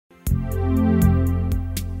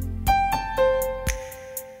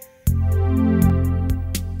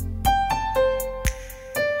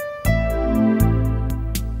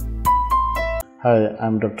Hi,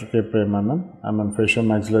 I'm Dr.K. Prem Anand. I'm a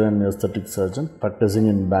facial-maxillary and aesthetic surgeon practicing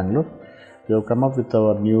in Bangalore. We have come up with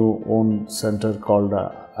our new own center called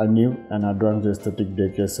Anew Advanced Aesthetic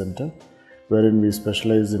Daycare Centre, wherein we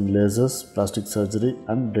specialize in lasers, plastic surgery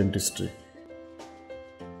and dentistry.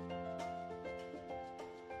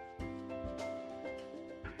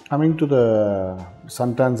 Coming to the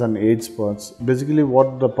suntans and age spots, basically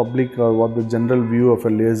what the public or what the general view of a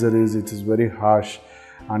laser is, it is very harsh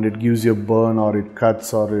and it gives you a burn or it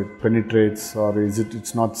cuts or it penetrates or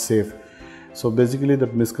it's not safe. So basically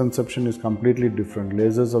that misconception is completely different.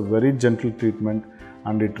 Lasers are very gentle treatment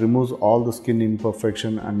and it removes all the skin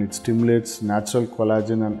imperfection and it stimulates natural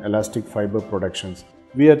collagen and elastic fiber productions.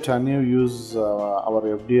 We at Anew use our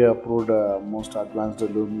FDA approved most advanced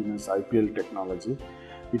luminous IPL technology.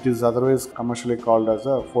 It is otherwise commercially called as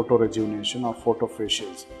a photorejuvenation or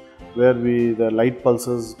photofacials, where the light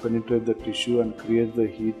pulses penetrate the tissue and create the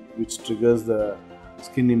heat which triggers the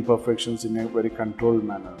skin imperfections in a very controlled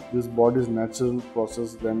manner. This body's natural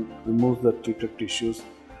process then removes the treated tissues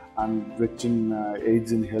and which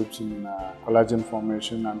aids in helps in collagen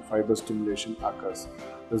formation and fiber stimulation occurs,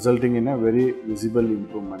 resulting in a very visible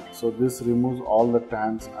improvement. So this removes all the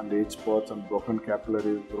tans and age spots and broken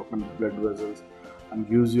capillaries, broken blood vessels, and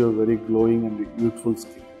gives you a very glowing and youthful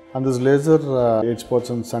skin. And this laser age spots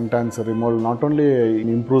and suntans removal not only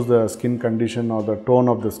improves the skin condition or the tone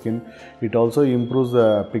of the skin, it also improves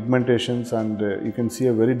the pigmentations, and you can see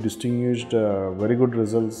a very distinguished, very good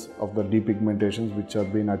results of the depigmentations which are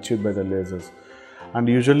being achieved by the lasers. And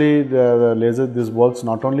usually the laser, this works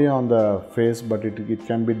not only on the face, but it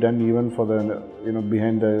can be done even for the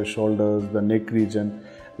behind the shoulders, the neck region,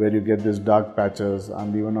 where you get these dark patches,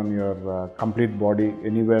 and even on your complete body,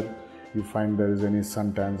 anywhere you find there is any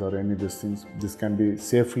suntans or any of these things, this can be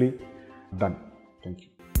safely done. Thank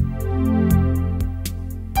you.